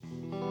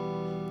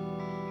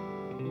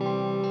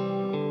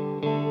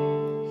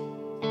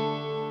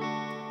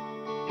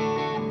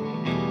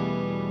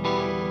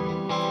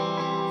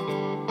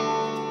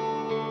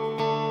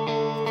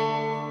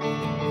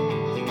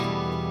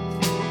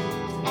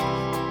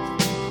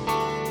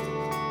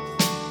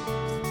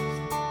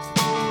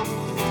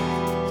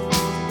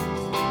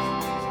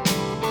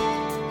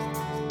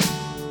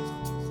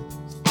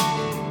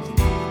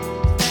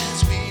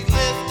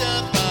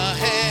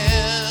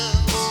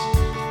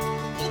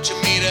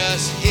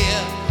us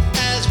here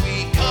as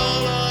we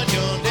call on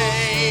your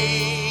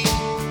name?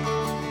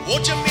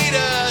 Won't you meet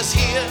us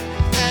here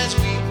as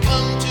we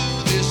come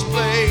to this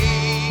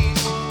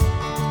place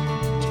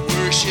to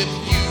worship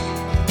you,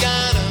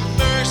 God of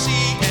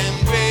mercy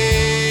and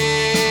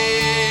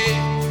grace?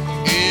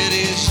 It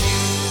is you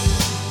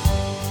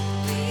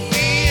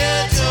we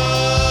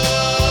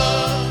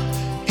adore.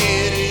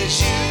 It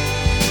is you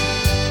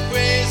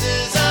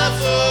praises are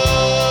for.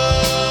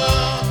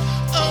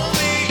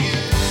 Only you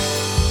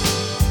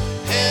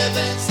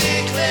heavens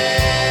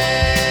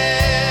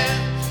declare.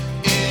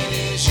 It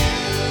is you.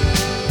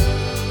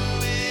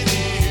 It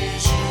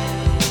is you.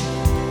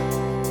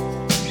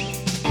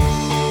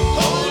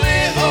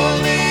 Holy,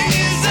 holy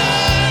is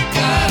our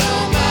God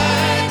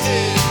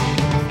Almighty.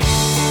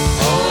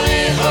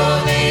 Holy,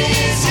 holy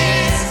is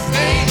His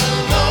name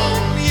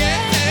alone.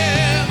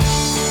 Yeah.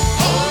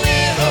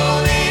 Holy,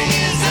 holy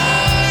is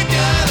our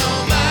God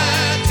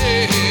Almighty.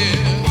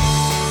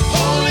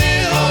 Holy,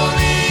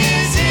 holy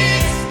is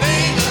His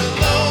name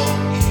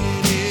alone.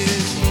 It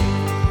is you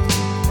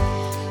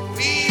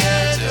we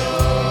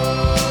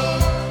adore.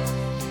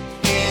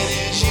 It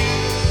is you.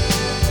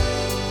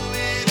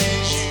 It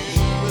is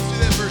you. Let's do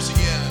that verse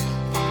again.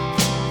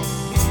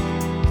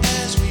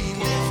 As we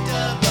lift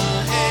up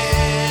our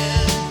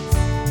hands,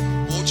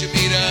 won't you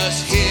meet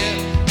us here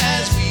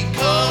as we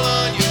call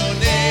on your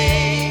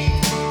name?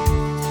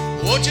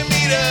 Won't you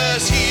meet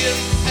us here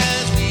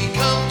as we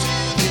come to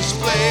this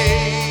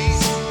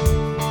place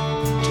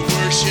to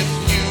worship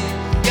you,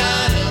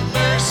 God of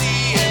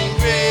mercy and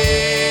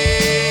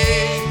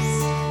grace?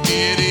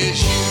 It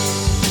is you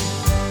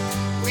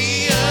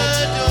we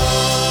adore.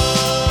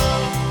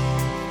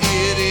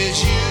 It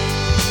is you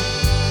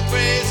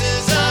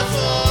praises are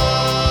for.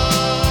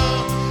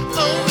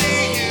 Only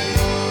you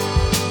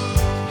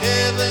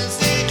heavens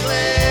declare.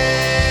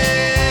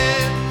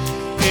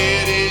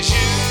 It is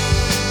you.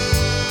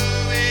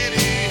 It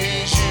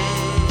is you.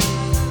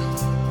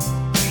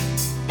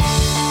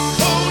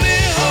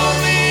 Holy,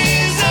 holy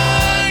is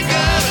our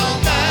God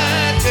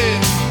Almighty.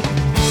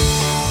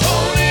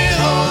 Holy,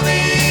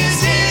 holy is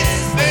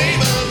His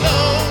name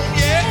alone.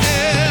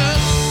 Yeah.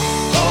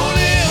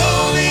 Holy,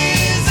 holy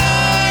is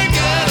our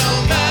God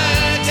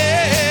Almighty.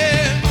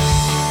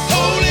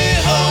 Holy,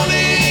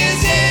 holy is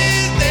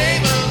His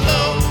name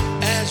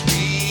alone. As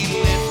we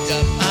lift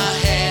up our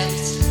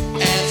hands,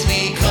 as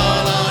we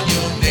call on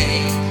your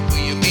name,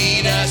 will you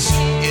meet us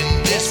in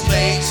this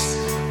place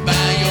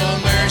by your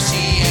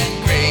mercy and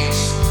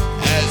grace?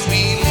 As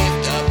we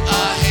lift up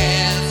our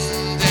hands,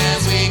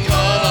 as we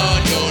call on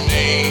your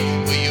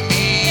name, will you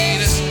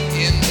meet us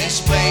in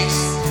this place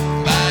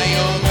by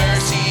your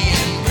mercy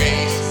and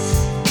grace?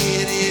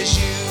 It is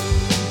you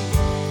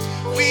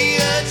we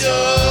adore.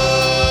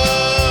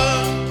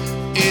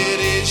 It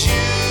is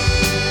you.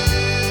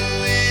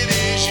 It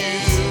is you.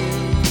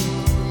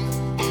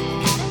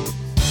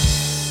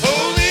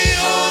 Holy,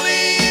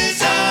 holy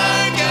is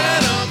our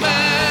God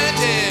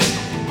Almighty.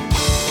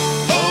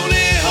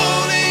 Holy,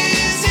 holy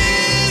is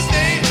His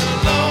name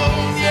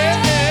alone.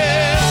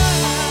 Yeah.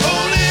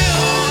 Holy,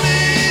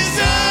 holy is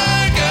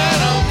our God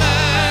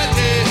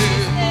Almighty.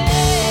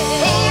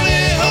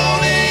 Holy,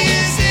 holy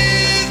is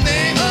His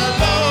name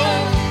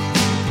alone.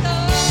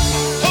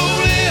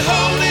 Holy,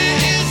 holy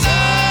is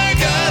our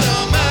God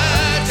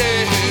Almighty.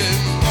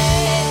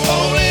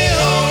 Holy,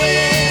 holy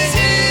is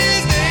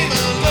His name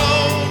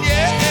alone.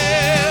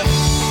 Yeah.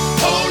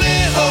 Holy,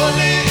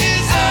 holy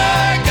is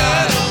our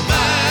God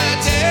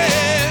Almighty.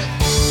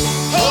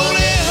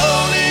 Holy,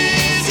 holy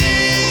is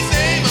His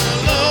name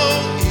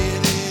alone.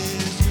 It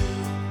is you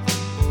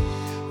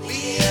we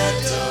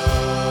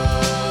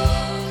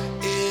adore.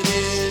 It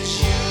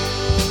is you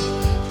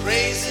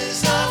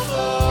praises are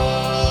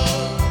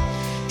for.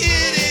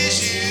 It is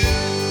you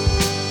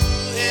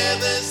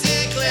heavens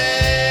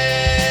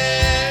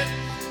declare.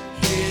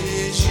 It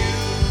is you.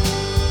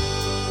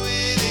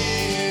 It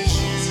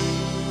is you.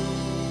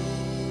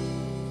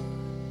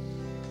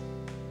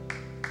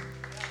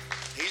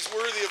 He's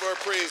worthy of our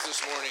praise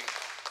this morning.